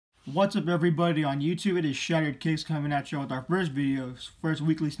What's up, everybody on YouTube? It is Shattered Kicks coming at you with our first video, first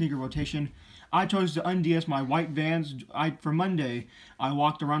weekly sneaker rotation. I chose to unds my white Vans. For Monday, I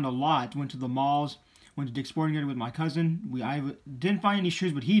walked around a lot, went to the malls, went to Dick's Sporting Goods with my cousin. I didn't find any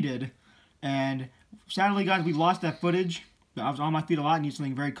shoes, but he did. And sadly, guys, we lost that footage. I was on my feet a lot, need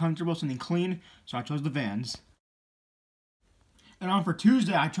something very comfortable, something clean, so I chose the Vans. And on for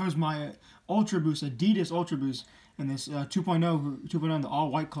Tuesday, I chose my Ultra Boost, Adidas Ultra Boost, and this 2.0 in the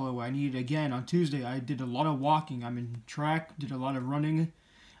all-white colorway. I needed again on Tuesday. I did a lot of walking. I'm in track, did a lot of running.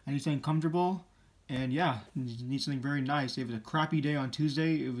 I need something comfortable, and yeah, need something very nice. It was a crappy day on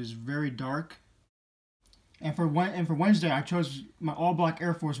Tuesday. It was very dark. And for Wednesday, I chose my all-black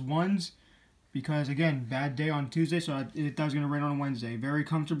Air Force Ones because, again, bad day on Tuesday, so I thought it was going to rain on Wednesday. Very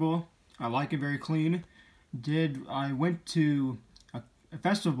comfortable. I like it, very clean. I went to a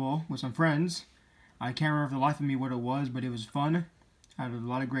festival with some friends. I can't remember for the life of me what it was, but it was fun. I had a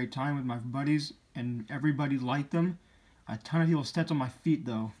lot of great time with my buddies, and everybody liked them. A ton of people stepped on my feet,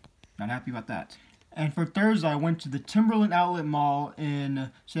 though. Not happy about that. And for Thursday, I went to the Timberland Outlet Mall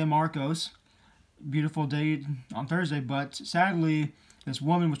in San Marcos. Beautiful day on Thursday, but sadly, this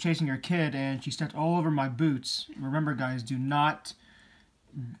woman was chasing her kid, and she stepped all over my boots. Remember, guys, do not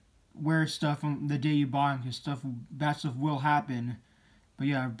wear stuff on the day you buy them, because bad stuff will happen. But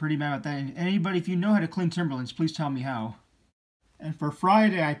yeah, I'm pretty mad about that. And anybody, if you know how to clean Timberlands, please tell me how. And for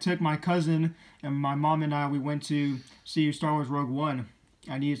Friday, I took my cousin and my mom and we went to see Star Wars Rogue One.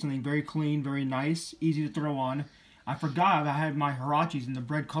 I needed something very clean, very nice, easy to throw on. I forgot I had my Huaraches in the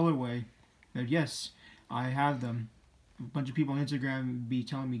bread colorway. But yes, I have them. A bunch of people on Instagram be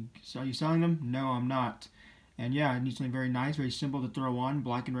telling me, are you selling them? No, I'm not. And yeah, I need something very nice, very simple to throw on,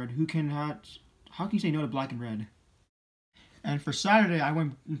 black and red. How can you say no to black and red? And for Saturday, I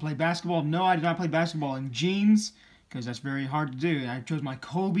went and played basketball. No, I did not play basketball in jeans, because that's very hard to do. And I chose my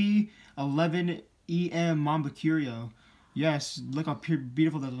Kobe 11 EM Mamba Curio. Yes, look how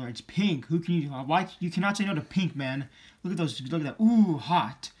beautiful those are. It's pink. You cannot say no to pink, man. Look at those. Look at that. Ooh,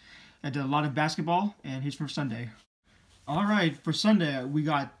 hot. I did a lot of basketball, and here's for Sunday. All right, for Sunday, we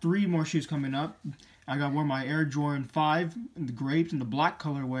got 3 more shoes coming up. I got one of my Air Jordan 5, in the grapes, in the black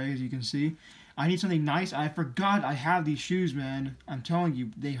colorway, as you can see. I need something nice. I forgot I have these shoes, man. I'm telling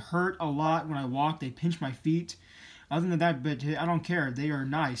you, they hurt a lot when I walk. They pinch my feet. Other than that, but I don't care. They are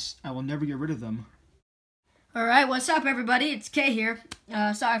nice. I will never get rid of them. Alright, what's up, everybody? It's Kay here.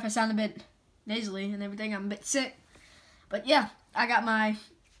 Sorry if I sound a bit nasally and everything. I'm a bit sick. But yeah, I got my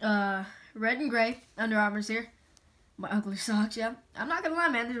red and gray Under Armours here. My ugly socks, yeah. I'm not gonna lie,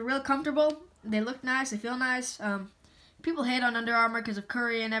 man. They're real comfortable. They look nice. They feel nice. People hate on Under Armour because of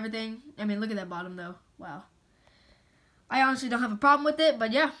Curry and everything. I mean, look at that bottom, though. Wow. I honestly don't have a problem with it,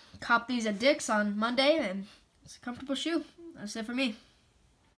 but yeah, cop these at Dick's on Monday, and it's a comfortable shoe. That's it for me.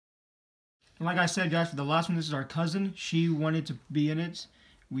 And like I said, guys, for the last one, this is our cousin. She wanted to be in it.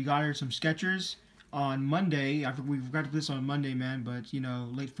 We got her some Skechers on Monday. We forgot to put this on Monday, man, but, you know,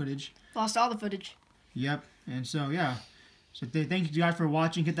 late footage. Lost all the footage. Yep, and so, yeah. So thank you guys for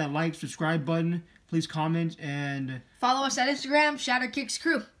watching. Hit that like, subscribe button. Please comment and follow us at Instagram, Shattered Kicks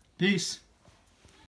Crew. Peace.